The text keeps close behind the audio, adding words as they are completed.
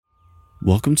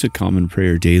Welcome to Common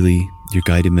Prayer Daily, your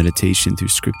guided meditation through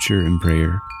scripture and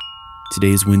prayer.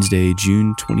 Today is Wednesday,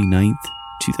 June 29th,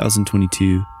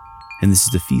 2022, and this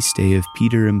is the feast day of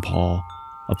Peter and Paul,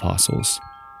 apostles.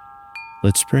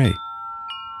 Let's pray.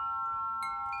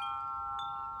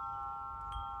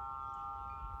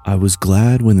 I was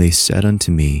glad when they said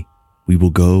unto me, "We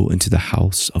will go into the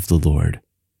house of the Lord."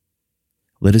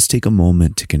 Let us take a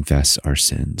moment to confess our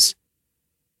sins.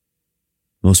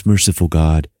 Most merciful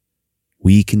God,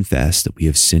 we confess that we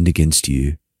have sinned against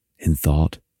you in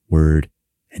thought, word,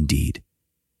 and deed,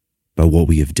 by what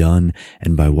we have done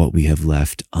and by what we have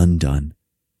left undone.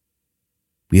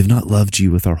 We have not loved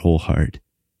you with our whole heart.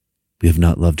 We have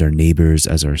not loved our neighbors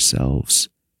as ourselves.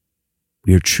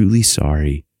 We are truly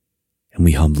sorry, and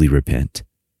we humbly repent.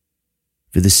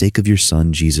 For the sake of your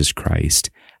Son, Jesus Christ,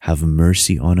 have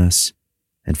mercy on us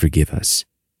and forgive us,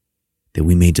 that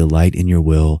we may delight in your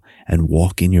will and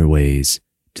walk in your ways,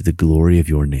 to the glory of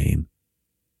your name.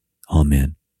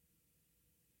 Amen.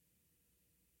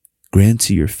 Grant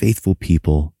to your faithful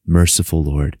people, merciful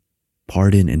Lord,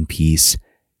 pardon and peace,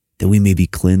 that we may be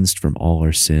cleansed from all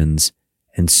our sins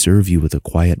and serve you with a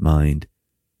quiet mind,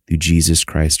 through Jesus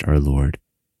Christ our Lord.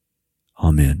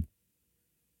 Amen.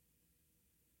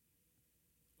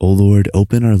 O Lord,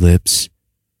 open our lips,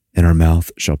 and our mouth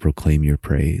shall proclaim your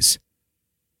praise.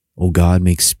 O God,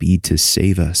 make speed to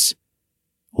save us.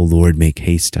 O Lord, make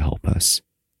haste to help us.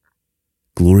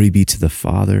 Glory be to the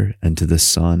Father, and to the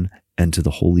Son, and to the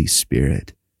Holy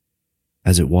Spirit,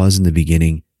 as it was in the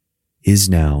beginning, is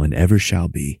now, and ever shall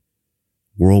be,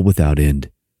 world without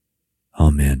end.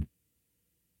 Amen.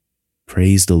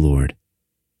 Praise the Lord.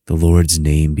 The Lord's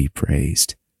name be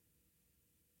praised.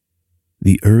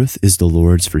 The earth is the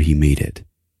Lord's, for he made it.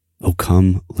 O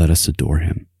come, let us adore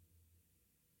him.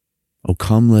 O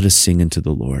come, let us sing unto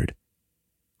the Lord.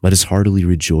 Let us heartily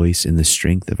rejoice in the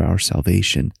strength of our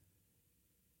salvation.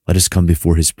 Let us come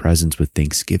before his presence with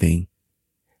thanksgiving,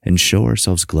 and show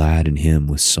ourselves glad in him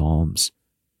with psalms.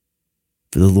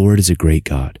 For the Lord is a great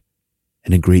God,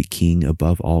 and a great King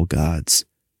above all gods.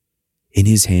 In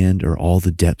his hand are all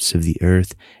the depths of the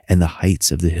earth, and the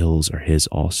heights of the hills are his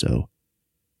also.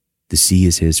 The sea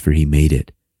is his, for he made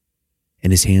it,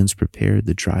 and his hands prepared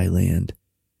the dry land.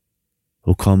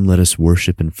 O come, let us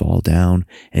worship and fall down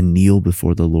and kneel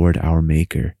before the Lord our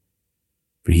Maker.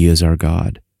 For he is our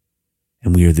God,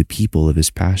 and we are the people of his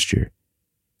pasture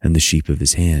and the sheep of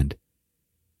his hand.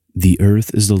 The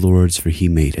earth is the Lord's, for he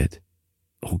made it.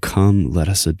 O come, let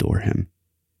us adore him.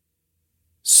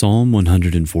 Psalm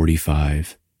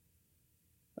 145.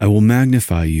 I will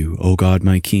magnify you, O God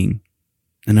my King,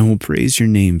 and I will praise your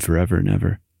name forever and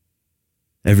ever.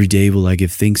 Every day will I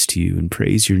give thanks to you and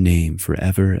praise your name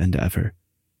forever and ever.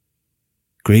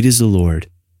 Great is the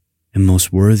Lord, and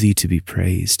most worthy to be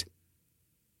praised.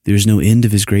 There is no end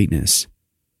of his greatness.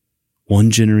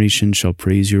 One generation shall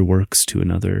praise your works to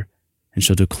another, and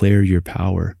shall declare your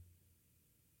power.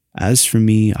 As for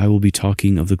me, I will be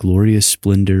talking of the glorious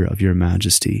splendor of your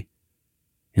majesty,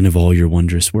 and of all your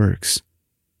wondrous works.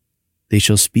 They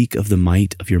shall speak of the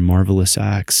might of your marvelous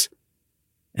acts,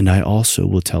 and I also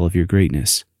will tell of your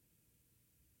greatness.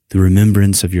 The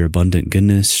remembrance of your abundant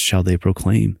goodness shall they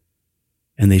proclaim,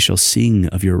 and they shall sing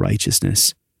of your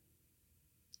righteousness.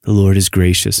 The Lord is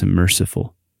gracious and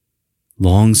merciful,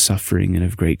 long-suffering and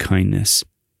of great kindness.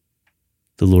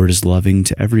 The Lord is loving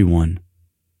to everyone,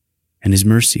 and his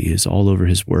mercy is all over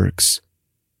his works.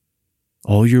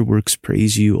 All your works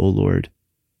praise you, O Lord,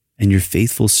 and your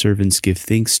faithful servants give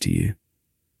thanks to you.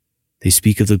 They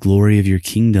speak of the glory of your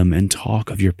kingdom and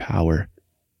talk of your power,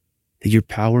 that your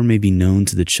power may be known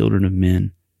to the children of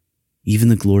men, even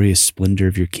the glorious splendor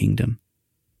of your kingdom.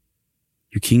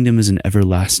 Your kingdom is an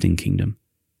everlasting kingdom,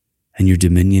 and your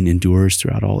dominion endures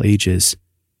throughout all ages.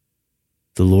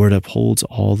 The Lord upholds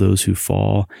all those who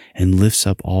fall and lifts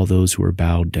up all those who are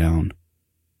bowed down.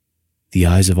 The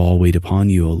eyes of all wait upon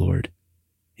you, O Lord,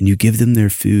 and you give them their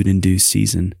food in due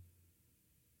season.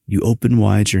 You open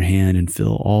wide your hand and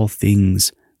fill all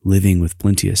things living with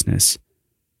plenteousness.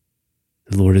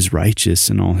 The Lord is righteous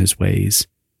in all his ways,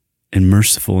 and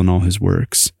merciful in all his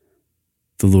works.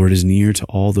 The Lord is near to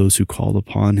all those who call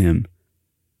upon him,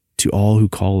 to all who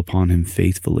call upon him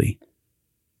faithfully.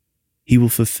 He will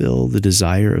fulfill the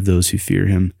desire of those who fear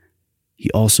him. He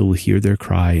also will hear their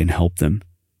cry and help them.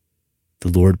 The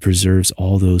Lord preserves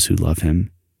all those who love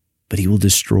him, but he will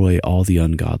destroy all the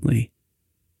ungodly.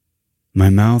 My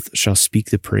mouth shall speak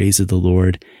the praise of the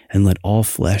Lord, and let all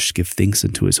flesh give thanks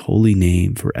unto his holy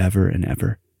name forever and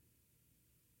ever.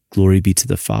 Glory be to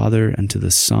the Father, and to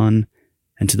the Son,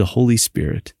 and to the Holy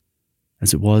Spirit,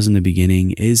 as it was in the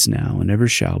beginning, is now, and ever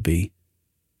shall be,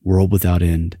 world without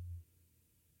end.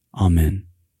 Amen.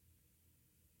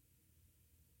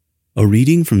 A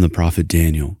reading from the prophet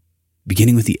Daniel,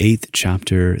 beginning with the 8th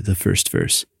chapter, the first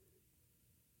verse.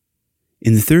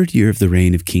 In the 3rd year of the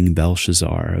reign of King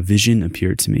Belshazzar, a vision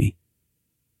appeared to me,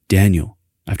 Daniel,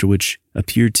 after which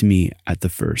appeared to me at the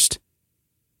first.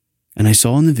 And I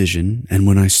saw in the vision, and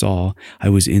when I saw, I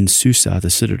was in Susa the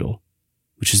citadel,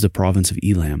 which is the province of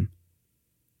Elam.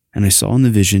 And I saw in the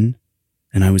vision,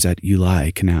 and I was at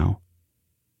Ulai canal.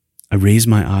 I raised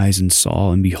my eyes and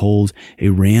saw, and behold, a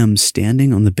ram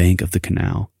standing on the bank of the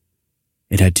canal.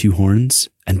 It had 2 horns,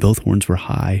 and both horns were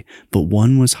high, but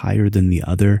one was higher than the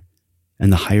other,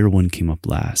 and the higher one came up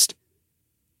last.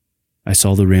 I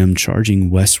saw the ram charging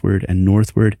westward and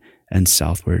northward and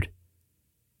southward.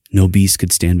 No beast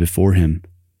could stand before him,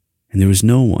 and there was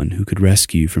no one who could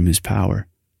rescue from his power.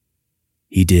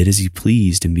 He did as he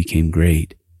pleased and became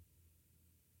great.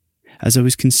 As I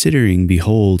was considering,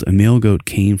 behold, a male goat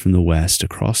came from the west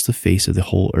across the face of the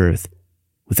whole earth,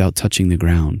 without touching the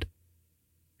ground,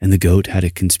 and the goat had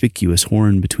a conspicuous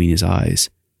horn between his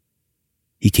eyes.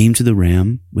 He came to the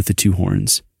ram with the 2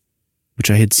 horns,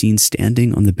 which I had seen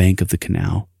standing on the bank of the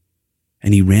canal,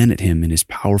 and he ran at him in his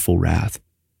powerful wrath.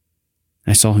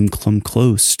 I saw him come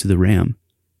close to the ram,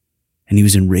 and he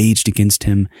was enraged against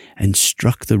him and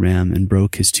struck the ram and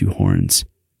broke his 2 horns.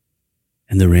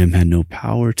 And the ram had no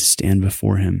power to stand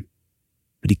before him,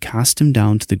 but he cast him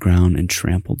down to the ground and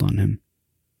trampled on him.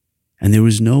 And there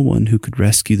was no one who could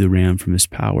rescue the ram from his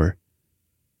power.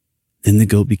 Then the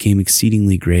goat became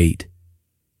exceedingly great.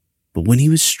 But when he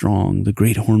was strong, the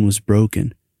great horn was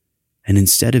broken, and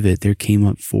instead of it there came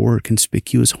up 4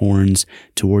 conspicuous horns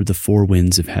toward the 4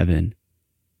 winds of heaven.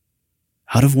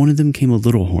 Out of one of them came a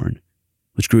little horn,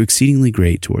 which grew exceedingly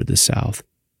great toward the south,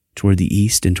 toward the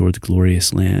east, and toward the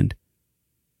glorious land.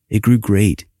 It grew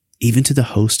great, even to the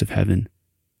host of heaven.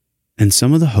 And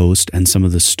some of the host and some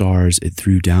of the stars it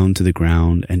threw down to the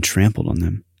ground and trampled on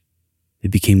them.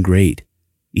 It became great,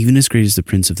 even as great as the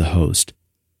prince of the host.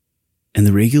 And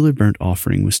the regular burnt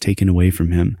offering was taken away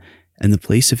from him, and the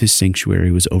place of his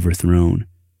sanctuary was overthrown.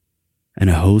 And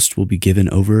a host will be given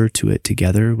over to it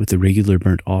together with the regular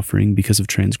burnt offering because of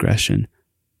transgression.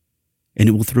 And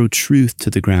it will throw truth to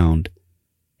the ground,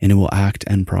 and it will act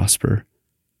and prosper.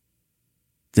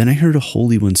 Then I heard a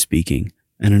holy one speaking,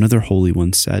 and another holy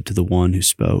one said to the one who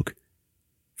spoke,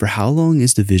 For how long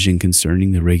is the vision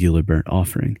concerning the regular burnt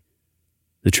offering,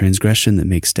 the transgression that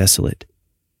makes desolate,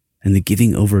 and the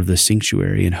giving over of the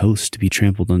sanctuary and host to be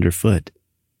trampled underfoot?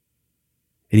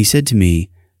 And he said to me,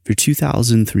 For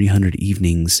 2,300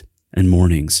 evenings and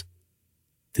mornings,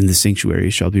 then the sanctuary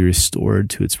shall be restored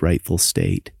to its rightful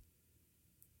state.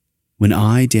 When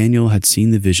I, Daniel, had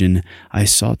seen the vision, I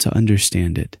sought to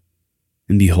understand it.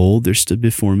 And behold, there stood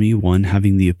before me one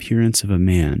having the appearance of a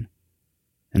man.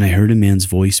 And I heard a man's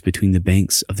voice between the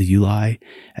banks of the Ulai,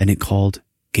 and it called,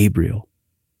 Gabriel,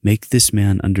 make this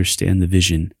man understand the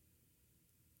vision.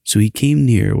 So he came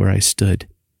near where I stood,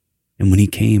 and when he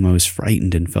came, I was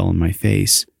frightened and fell on my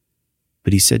face.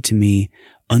 But he said to me,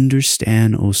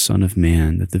 Understand, O Son of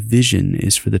Man, that the vision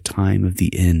is for the time of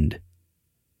the end.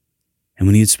 And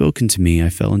when he had spoken to me, I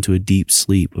fell into a deep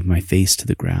sleep with my face to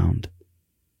the ground.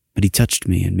 But he touched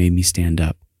me and made me stand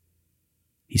up.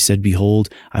 He said, Behold,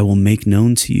 I will make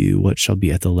known to you what shall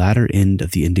be at the latter end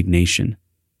of the indignation,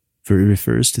 for it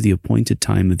refers to the appointed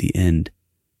time of the end.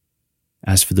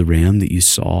 As for the ram that you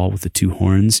saw with the 2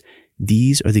 horns,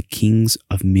 these are the kings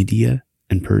of Media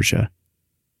and Persia,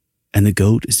 and the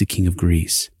goat is the king of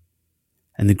Greece,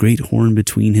 and the great horn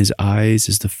between his eyes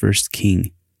is the first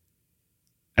king.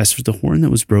 As for the horn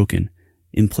that was broken,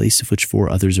 in place of which 4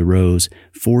 others arose,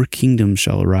 4 kingdoms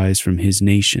shall arise from his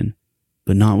nation,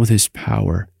 but not with his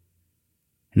power.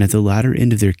 And at the latter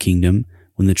end of their kingdom,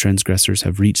 when the transgressors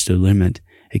have reached their limit,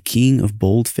 a king of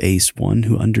bold face, one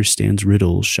who understands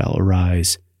riddles, shall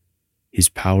arise. His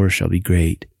power shall be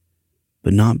great,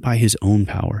 but not by his own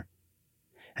power.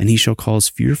 And he shall cause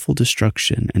fearful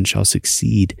destruction, and shall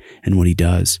succeed in what he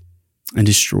does, and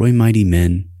destroy mighty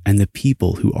men and the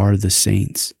people who are the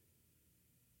saints.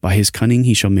 By his cunning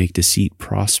he shall make deceit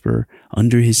prosper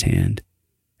under his hand,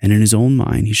 and in his own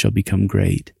mind he shall become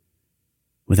great.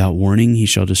 Without warning he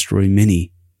shall destroy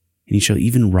many, and he shall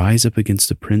even rise up against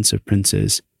the prince of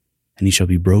princes, and he shall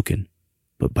be broken,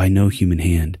 but by no human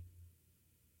hand.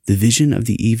 The vision of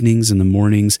the evenings and the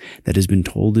mornings that has been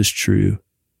told is true,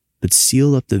 but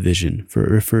seal up the vision, for it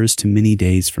refers to many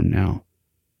days from now.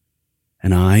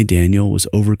 And I, Daniel, was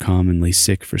overcome and lay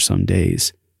sick for some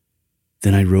days.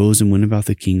 Then I rose and went about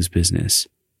the king's business,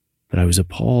 but I was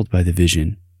appalled by the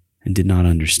vision and did not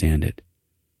understand it.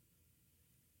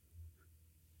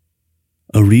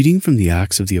 A reading from the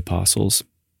Acts of the Apostles,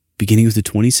 beginning with the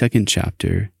 22nd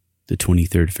chapter, the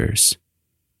 23rd verse.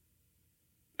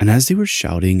 And as they were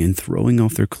shouting and throwing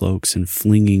off their cloaks and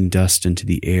flinging dust into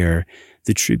the air,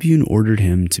 the tribune ordered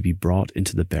him to be brought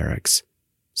into the barracks,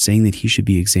 saying that he should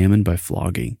be examined by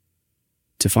flogging,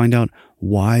 to find out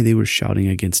why they were shouting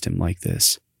against him like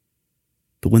this.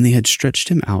 But when they had stretched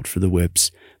him out for the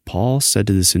whips, Paul said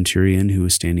to the centurion who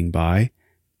was standing by,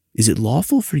 "Is it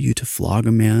lawful for you to flog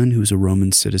a man who is a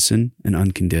Roman citizen and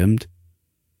uncondemned?"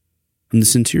 When the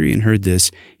centurion heard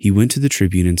this, he went to the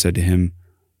tribune and said to him,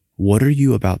 "What are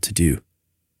you about to do?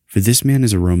 For this man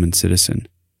is a Roman citizen."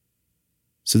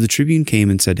 So the tribune came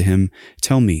and said to him,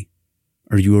 "Tell me,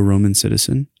 are you a Roman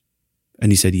citizen?"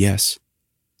 And he said, "Yes."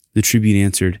 The tribune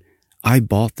answered, "I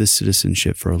bought this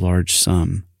citizenship for a large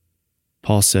sum."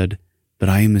 Paul said, "But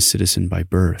I am a citizen by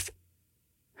birth."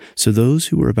 So those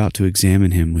who were about to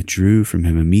examine him withdrew from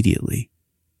him immediately.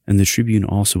 And the tribune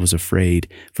also was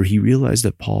afraid, for he realized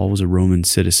that Paul was a Roman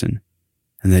citizen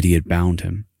and that he had bound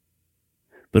him.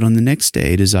 But on the next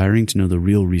day, desiring to know the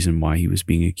real reason why he was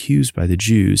being accused by the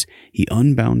Jews, he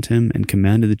unbound him and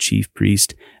commanded the chief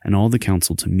priest and all the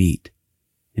council to meet.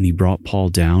 And he brought Paul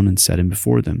down and set him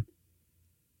before them.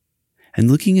 And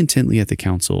looking intently at the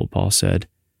council, Paul said,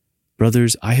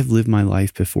 "Brothers, I have lived my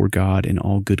life before God in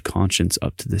all good conscience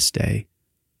up to this day."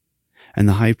 And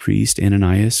the high priest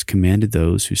Ananias commanded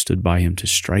those who stood by him to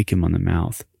strike him on the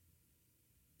mouth.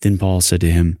 Then Paul said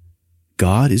to him,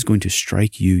 "God is going to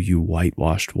strike you, you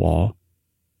whitewashed wall.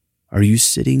 Are you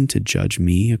sitting to judge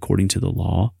me according to the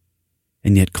law?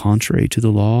 And yet contrary to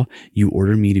the law, you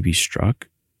order me to be struck?"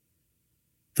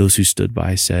 Those who stood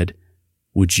by said,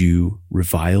 "Would you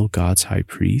revile God's high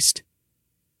priest?"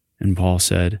 And Paul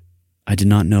said, "I did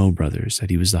not know, brothers,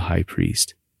 that he was the high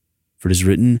priest. For it is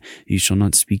written, 'You shall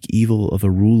not speak evil of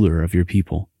a ruler of your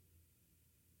people.'"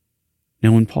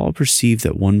 Now when Paul perceived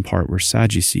that one part were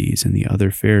Sadducees and the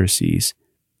other Pharisees,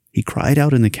 he cried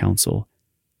out in the council,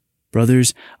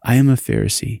 "Brothers, I am a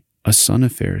Pharisee, a son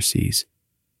of Pharisees.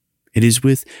 It is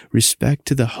with respect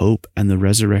to the hope and the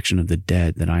resurrection of the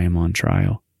dead that I am on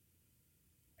trial."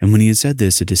 And when he had said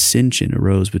this, a dissension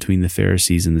arose between the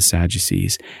Pharisees and the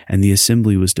Sadducees, and the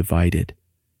assembly was divided.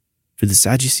 For the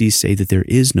Sadducees say that there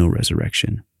is no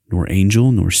resurrection, nor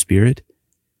angel, nor spirit,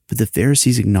 but the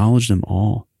Pharisees acknowledge them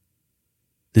all.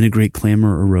 Then a great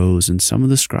clamor arose, and some of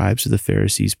the scribes of the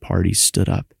Pharisees' party stood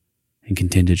up and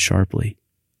contended sharply.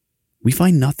 "We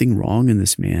find nothing wrong in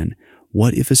this man.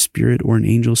 What if a spirit or an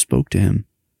angel spoke to him?"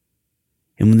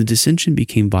 And when the dissension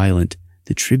became violent,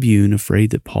 the tribune,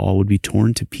 afraid that Paul would be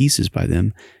torn to pieces by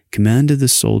them, commanded the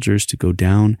soldiers to go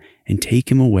down and take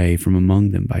him away from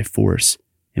among them by force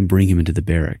and bring him into the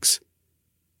barracks.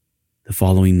 The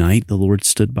following night the Lord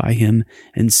stood by him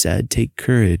and said, "Take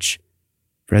courage,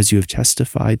 for as you have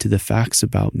testified to the facts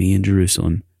about me in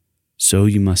Jerusalem, so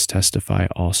you must testify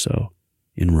also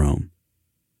in Rome."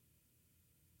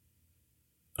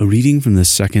 A reading from the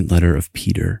second letter of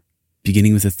Peter,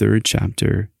 beginning with the 3rd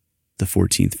chapter, the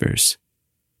 14th verse.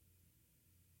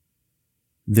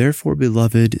 "Therefore,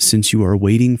 beloved, since you are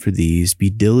waiting for these, be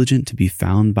diligent to be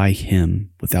found by him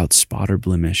without spot or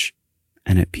blemish,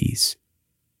 and at peace.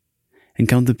 And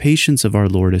count the patience of our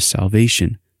Lord as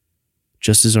salvation,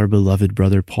 just as our beloved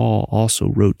brother Paul also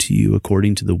wrote to you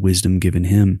according to the wisdom given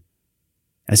him,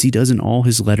 as he does in all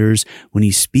his letters when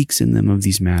he speaks in them of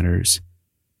these matters.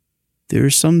 There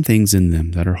are some things in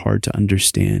them that are hard to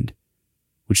understand,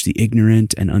 which the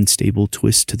ignorant and unstable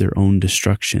twist to their own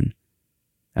destruction,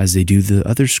 as they do the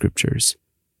other scriptures.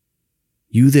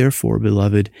 You therefore,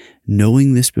 beloved,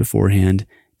 knowing this beforehand,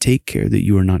 take care that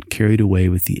you are not carried away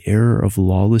with the error of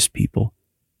lawless people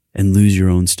and lose your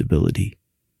own stability,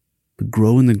 but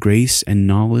grow in the grace and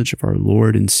knowledge of our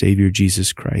Lord and Savior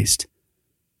Jesus Christ.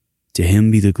 To him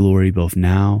be the glory both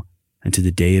now and to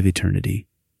the day of eternity.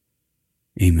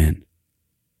 Amen."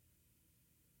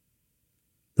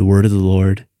 The word of the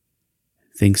Lord.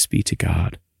 Thanks be to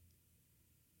God.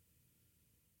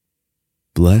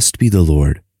 Blessed be the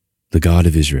Lord, the God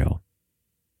of Israel.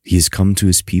 He has come to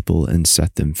his people and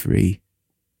set them free.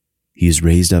 He has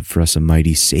raised up for us a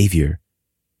mighty Savior,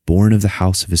 born of the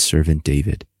house of his servant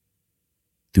David.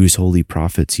 Through his holy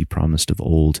prophets he promised of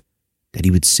old that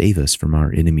he would save us from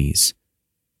our enemies,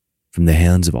 from the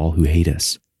hands of all who hate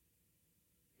us.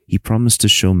 He promised to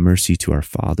show mercy to our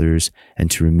fathers and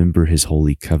to remember his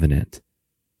holy covenant.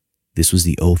 This was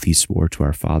the oath he swore to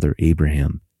our father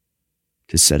Abraham,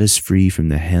 to set us free from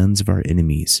the hands of our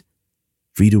enemies,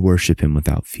 free to worship him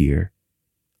without fear,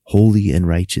 holy and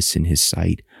righteous in his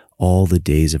sight all the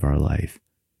days of our life.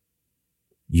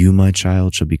 You, my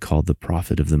child, shall be called the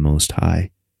prophet of the Most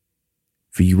High,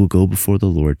 for you will go before the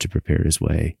Lord to prepare his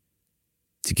way,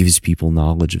 to give his people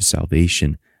knowledge of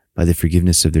salvation by the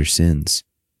forgiveness of their sins.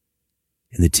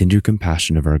 In the tender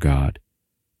compassion of our God,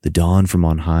 the dawn from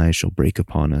on high shall break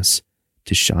upon us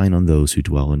to shine on those who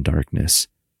dwell in darkness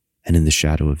and in the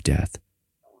shadow of death,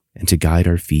 and to guide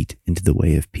our feet into the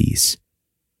way of peace.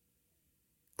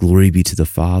 Glory be to the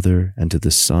Father, and to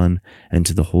the Son, and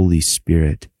to the Holy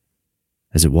Spirit,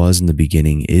 as it was in the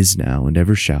beginning, is now, and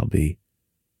ever shall be,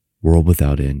 world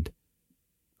without end.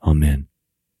 Amen.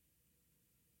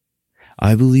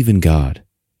 I believe in God,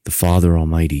 the Father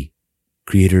Almighty,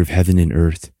 creator of heaven and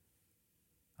earth.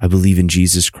 I believe in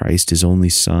Jesus Christ, his only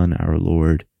Son, our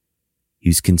Lord. He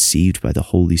was conceived by the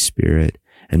Holy Spirit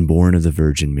and born of the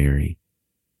Virgin Mary.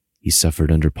 He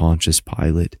suffered under Pontius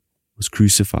Pilate, was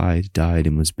crucified, died,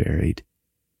 and was buried.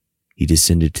 He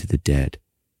descended to the dead.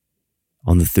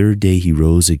 On the third day he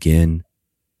rose again.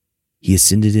 He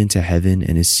ascended into heaven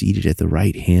and is seated at the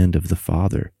right hand of the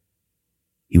Father.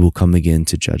 He will come again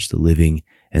to judge the living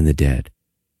and the dead.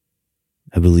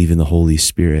 I believe in the Holy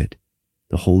Spirit,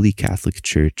 the Holy Catholic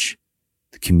Church,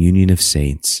 the communion of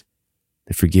saints,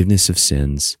 the forgiveness of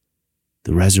sins,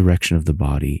 the resurrection of the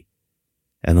body,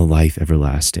 and the life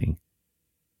everlasting.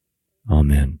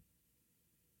 Amen.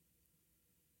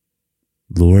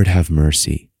 Lord, have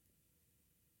mercy.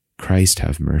 Christ,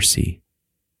 have mercy.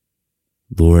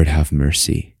 Lord, have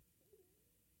mercy.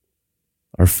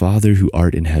 Our Father who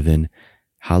art in heaven,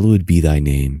 hallowed be thy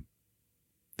name.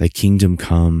 Thy kingdom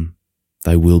come,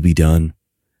 thy will be done,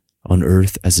 on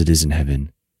earth as it is in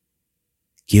heaven.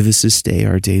 Give us this day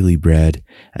our daily bread,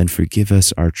 and forgive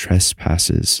us our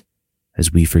trespasses,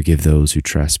 as we forgive those who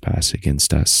trespass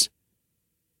against us.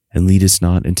 And lead us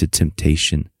not into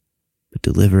temptation, but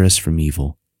deliver us from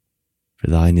evil. For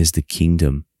thine is the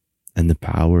kingdom, and the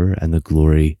power, and the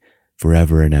glory,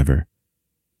 forever and ever.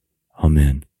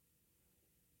 Amen.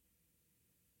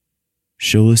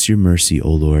 Show us your mercy,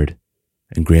 O Lord,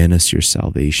 and grant us your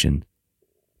salvation.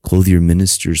 Clothe your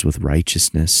ministers with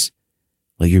righteousness.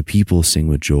 Let your people sing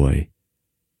with joy.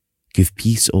 Give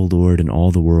peace, O Lord, in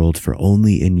all the world, for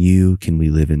only in you can we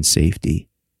live in safety.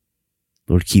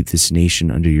 Lord, keep this nation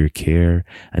under your care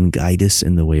and guide us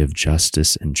in the way of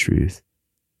justice and truth.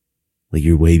 Let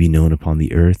your way be known upon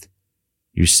the earth,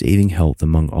 your saving health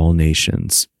among all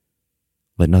nations.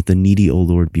 Let not the needy, O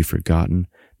Lord, be forgotten,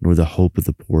 nor the hope of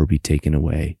the poor be taken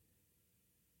away.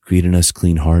 Create in us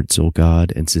clean hearts, O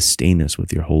God, and sustain us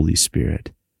with your Holy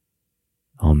Spirit.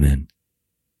 Amen.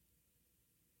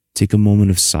 Take a moment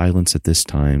of silence at this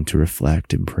time to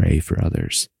reflect and pray for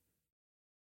others.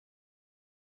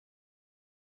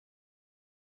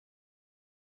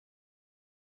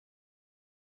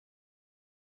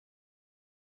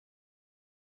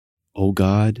 O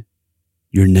God,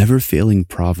 your never-failing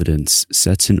providence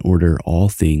sets in order all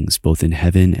things both in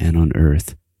heaven and on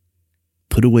earth.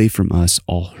 Put away from us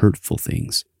all hurtful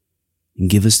things, and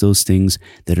give us those things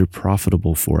that are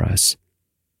profitable for us.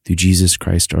 Through Jesus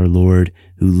Christ our Lord,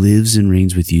 who lives and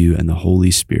reigns with you and the Holy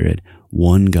Spirit,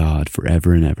 one God,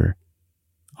 forever and ever.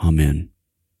 Amen.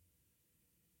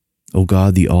 O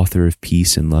God, the author of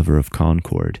peace and lover of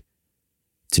concord,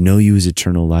 to know you is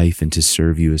eternal life and to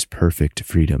serve you is perfect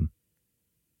freedom.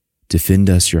 Defend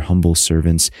us, your humble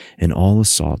servants, in all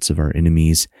assaults of our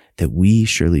enemies, that we,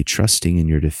 surely trusting in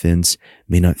your defense,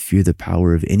 may not fear the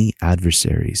power of any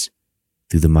adversaries,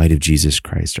 through the might of Jesus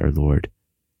Christ our Lord.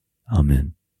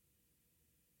 Amen.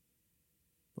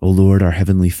 O Lord, our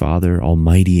heavenly Father,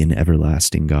 almighty and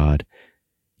everlasting God,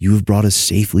 you have brought us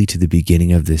safely to the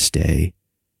beginning of this day.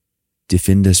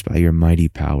 Defend us by your mighty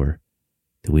power,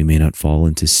 that we may not fall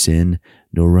into sin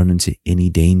nor run into any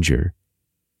danger,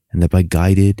 and that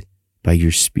guided by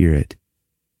your Spirit,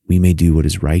 we may do what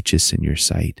is righteous in your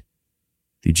sight.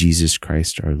 Through Jesus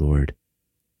Christ our Lord.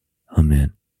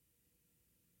 Amen.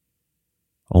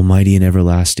 Almighty and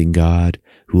everlasting God,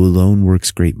 who alone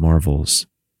works great marvels,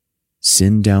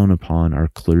 send down upon our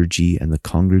clergy and the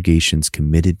congregations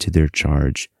committed to their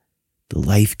charge the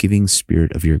life-giving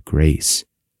Spirit of your grace.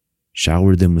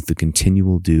 Shower them with the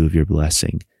continual dew of your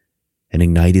blessing, and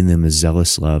ignite in them a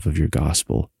zealous love of your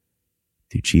gospel.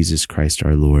 Through Jesus Christ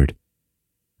our Lord.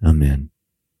 Amen.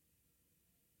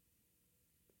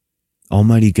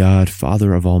 Almighty God,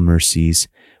 Father of all mercies,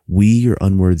 we, your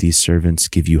unworthy servants,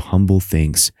 give you humble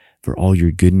thanks for all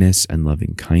your goodness and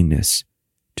loving kindness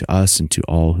to us and to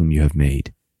all whom you have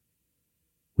made.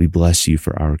 We bless you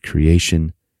for our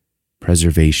creation,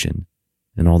 preservation,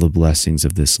 and all the blessings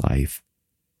of this life,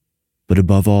 but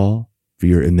above all, for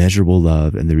your immeasurable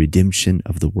love and the redemption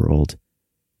of the world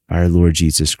by our Lord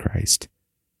Jesus Christ,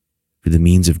 for the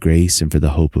means of grace and for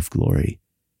the hope of glory.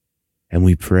 And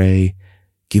we pray,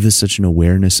 give us such an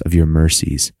awareness of your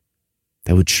mercies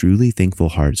that with truly thankful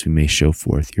hearts we may show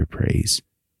forth your praise,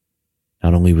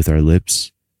 not only with our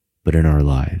lips, but in our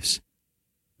lives,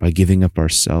 by giving up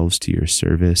ourselves to your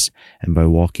service and by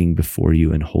walking before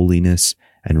you in holiness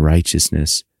and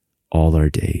righteousness all our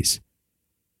days.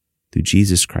 Through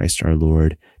Jesus Christ our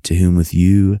Lord, to whom with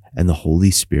you and the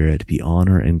Holy Spirit be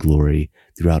honor and glory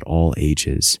throughout all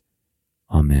ages.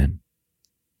 Amen.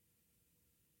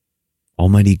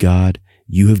 Almighty God,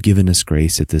 you have given us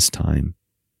grace at this time,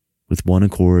 with one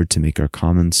accord to make our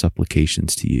common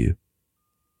supplications to you.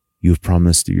 You have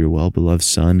promised through your well-beloved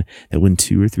Son that when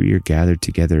 2 or 3 are gathered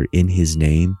together in his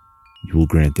name, you will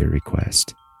grant their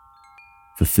request.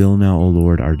 Fulfill now, O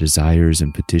Lord, our desires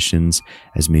and petitions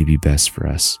as may be best for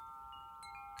us,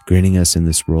 granting us in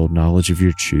this world knowledge of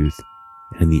your truth,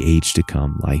 and in the age to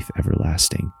come life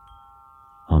everlasting.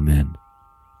 Amen.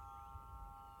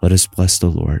 Let us bless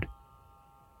the Lord.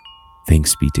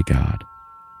 Thanks be to God.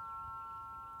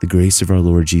 The grace of our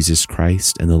Lord Jesus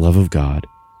Christ and the love of God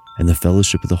and the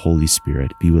fellowship of the Holy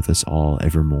Spirit be with us all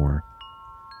evermore.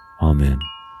 Amen.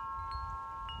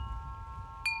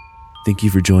 Thank you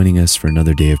for joining us for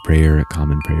another day of prayer at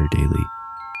Common Prayer Daily.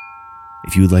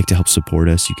 If you would like to help support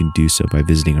us, you can do so by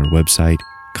visiting our website,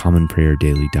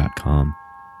 commonprayerdaily.com.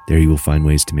 There you will find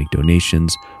ways to make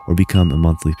donations or become a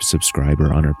monthly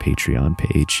subscriber on our Patreon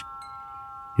page.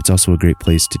 It's also a great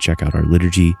place to check out our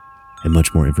liturgy and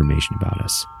much more information about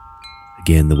us.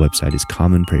 Again, the website is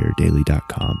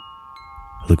commonprayerdaily.com.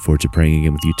 I look forward to praying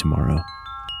again with you tomorrow.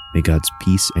 May God's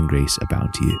peace and grace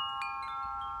abound to you.